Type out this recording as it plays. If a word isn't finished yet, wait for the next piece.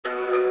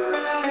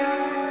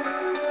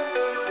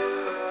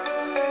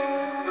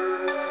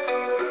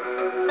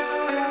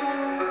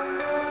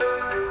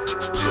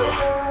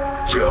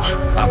go.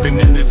 I've been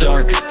in the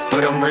dark,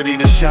 but I'm ready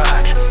to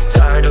shine.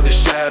 Tired of the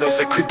shadows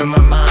that creep in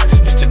my mind.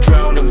 Used to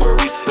drown in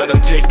worries, let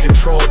them take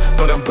control.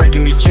 But I'm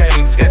breaking these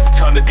chains, it's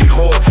time to be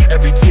whole.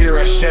 Every tear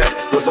I shed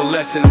was a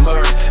lesson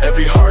learned.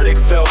 Every heartache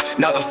felt,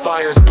 now the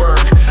fire's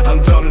burned. I'm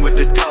done with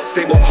the doubts,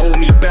 they won't hold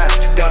me back.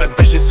 Got a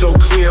vision so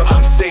clear,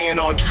 I'm staying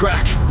on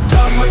track.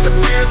 Done with the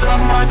fears,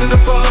 I'm rising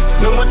above.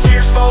 No more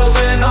tears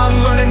falling, I'm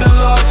learning to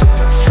love.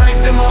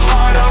 Strength in my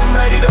heart, I'm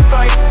ready to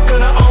fight.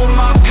 Gonna own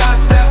my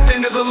past, step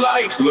into the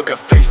light. Look, I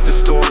faced the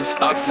storms,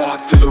 I've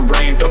walked through the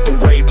rain. Felt the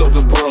weight of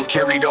the world,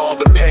 carried all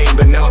the pain.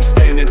 But now I'm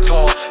standing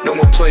tall, no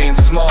more playing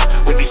small.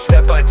 With each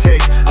step I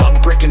take, I'm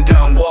breaking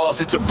down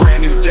walls. It's a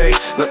brand new day,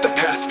 let the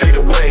past fade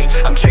away.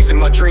 I'm chasing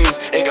my dreams,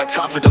 ain't got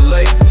time for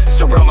delay.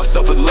 Surround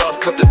myself with love,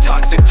 cut the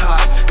toxic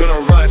ties. Gonna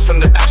rise from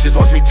the ashes,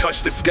 watch me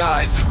touch the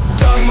skies.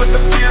 Done with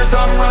the fears,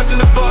 I'm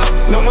rising above.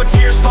 No more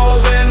tears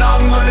falling,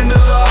 I'm learning to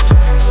love.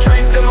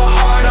 Strength in my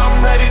heart, I'm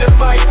ready to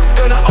fight.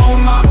 Gonna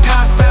own my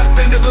past, step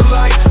into the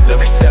light.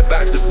 Every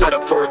setback's a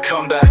setup for a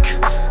comeback.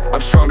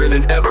 I'm stronger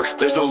than ever,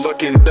 there's no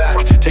looking back.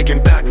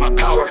 Taking back my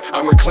power,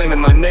 I'm reclaiming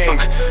my name.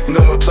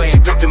 No more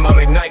playing victim, I'm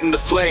igniting the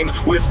flame.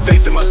 With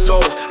faith in my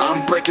soul,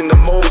 I'm breaking the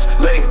mold.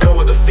 Letting go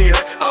of the fear,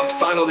 I'm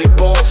finally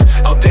bold.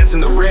 I'll dance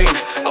in the rain,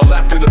 I'll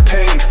laugh through the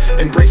pain.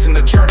 Embracing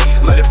the journey,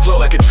 let it flow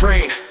like a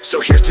train. So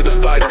here's to the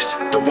fighters,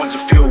 the ones who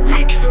feel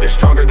weak. They're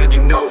stronger than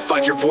you know,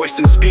 find your voice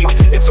and speak.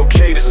 It's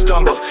okay to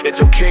stumble,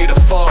 it's okay to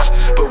fall.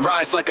 But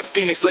rise like a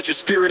phoenix, let your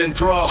spirit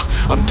enthrall.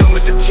 I'm done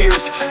with the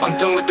tears, I'm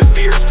done with the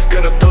fears.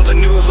 Gonna build a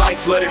new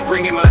life, let it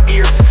ring in my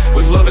ears.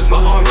 With love as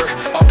my armor,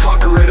 I'll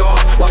conquer it all.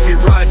 Watch me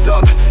rise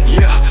up,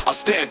 yeah, I'll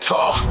stand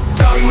tall.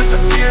 Done with the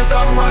fears,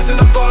 I'm rising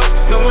above.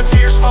 No more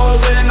tears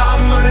falling,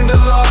 I'm learning to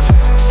love.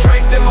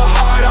 Strength in my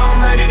heart,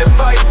 I'm ready to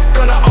fight.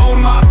 Gonna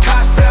own my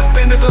past, step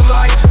into the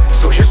light.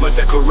 So here's my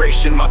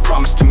declaration, my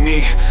promise to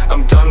me.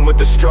 I'm done with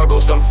the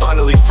struggles, I'm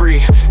finally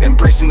free.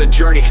 Embracing the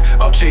journey,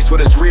 I'll chase what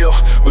is real.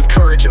 With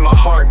courage in my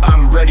heart,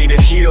 I'm ready to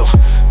heal.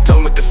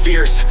 Done with the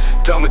fears,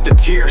 done with the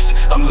tears.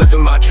 I'm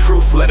living my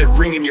truth, let it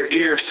ring in your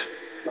ears.